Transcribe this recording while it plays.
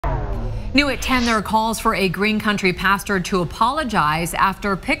New at 10, there are calls for a Green Country pastor to apologize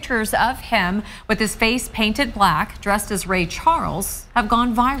after pictures of him with his face painted black, dressed as Ray Charles, have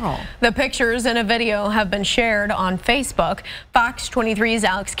gone viral. The pictures and a video have been shared on Facebook. Fox 23's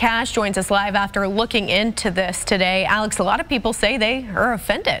Alex Cash joins us live after looking into this today. Alex, a lot of people say they are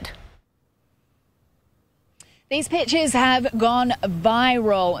offended. These pictures have gone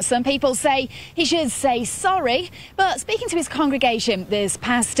viral. Some people say he should say sorry, but speaking to his congregation, this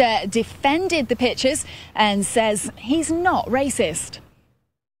pastor defended the pictures and says he's not racist.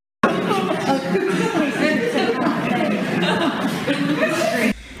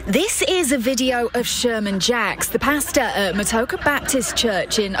 This is a video of Sherman Jacks, the pastor at Matoka Baptist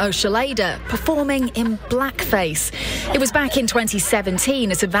Church in Oshaleda, performing in blackface. It was back in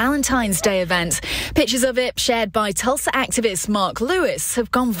 2017 at a Valentine's Day event. Pictures of it, shared by Tulsa activist Mark Lewis, have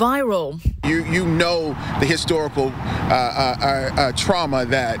gone viral. You know the historical trauma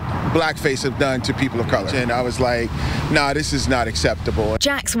that blackface have done to people of color. And I was like, nah, this is not acceptable.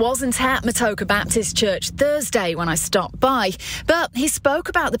 Jacks wasn't at Matoka Baptist Church Thursday when I stopped by, but he spoke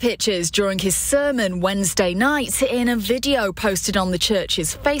about the pictures during his sermon Wednesday night in a video posted on the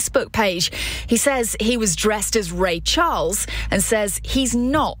church's Facebook page. He says he was dressed as Ray Charles and says he's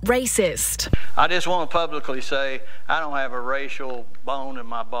not racist. I just want to publicly say I don't have a racial bone in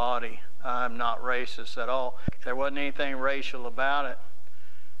my body. I'm not racist at all. There wasn't anything racial about it.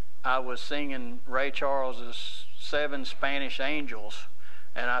 I was singing Ray Charles's 7 Spanish Angels,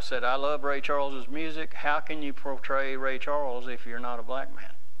 and I said, I love Ray Charles's music. How can you portray Ray Charles if you're not a black man?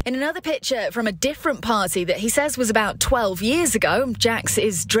 In another picture from a different party that he says was about 12 years ago, Jacks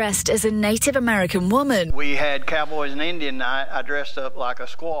is dressed as a Native American woman. We had Cowboys and Indian night. I dressed up like a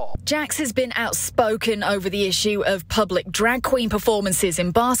squaw. Jacks has been outspoken over the issue of public drag queen performances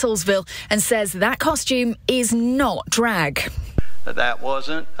in Bartlesville and says that costume is not drag. That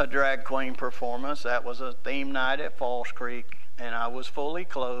wasn't a drag queen performance. That was a theme night at Falls Creek, and I was fully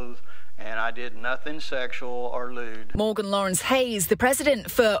clothed. And I did nothing sexual or lewd. Morgan Lawrence Hayes, the president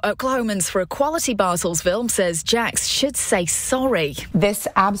for Oklahomans for Equality Bartlesville, says Jacks should say sorry. This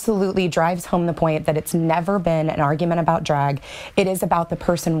absolutely drives home the point that it's never been an argument about drag. It is about the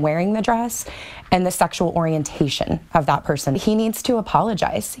person wearing the dress and the sexual orientation of that person. He needs to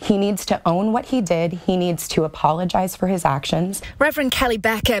apologize. He needs to own what he did. He needs to apologize for his actions. Reverend Kelly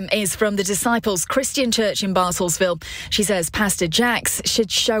Beckham is from the Disciples Christian Church in Bartlesville. She says Pastor Jacks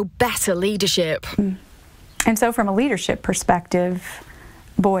should show better leadership. And so from a leadership perspective,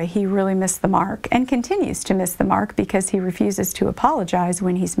 boy, he really missed the mark and continues to miss the mark because he refuses to apologize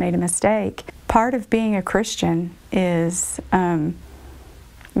when he's made a mistake. Part of being a Christian is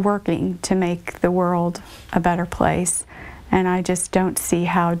working to make the world a better place, and I just don't see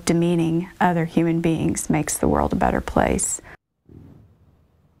how demeaning other human beings makes the world a better place.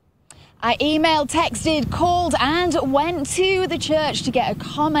 I emailed, texted, called and went to the church to get a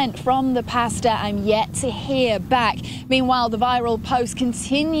comment from the pastor. I'm yet to hear back. Meanwhile, the viral post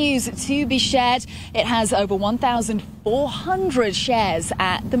continues to be shared. It has over 1,400 shares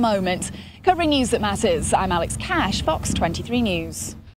at the moment. Covering news that matters, I'm Alex Cash, Fox 23 News.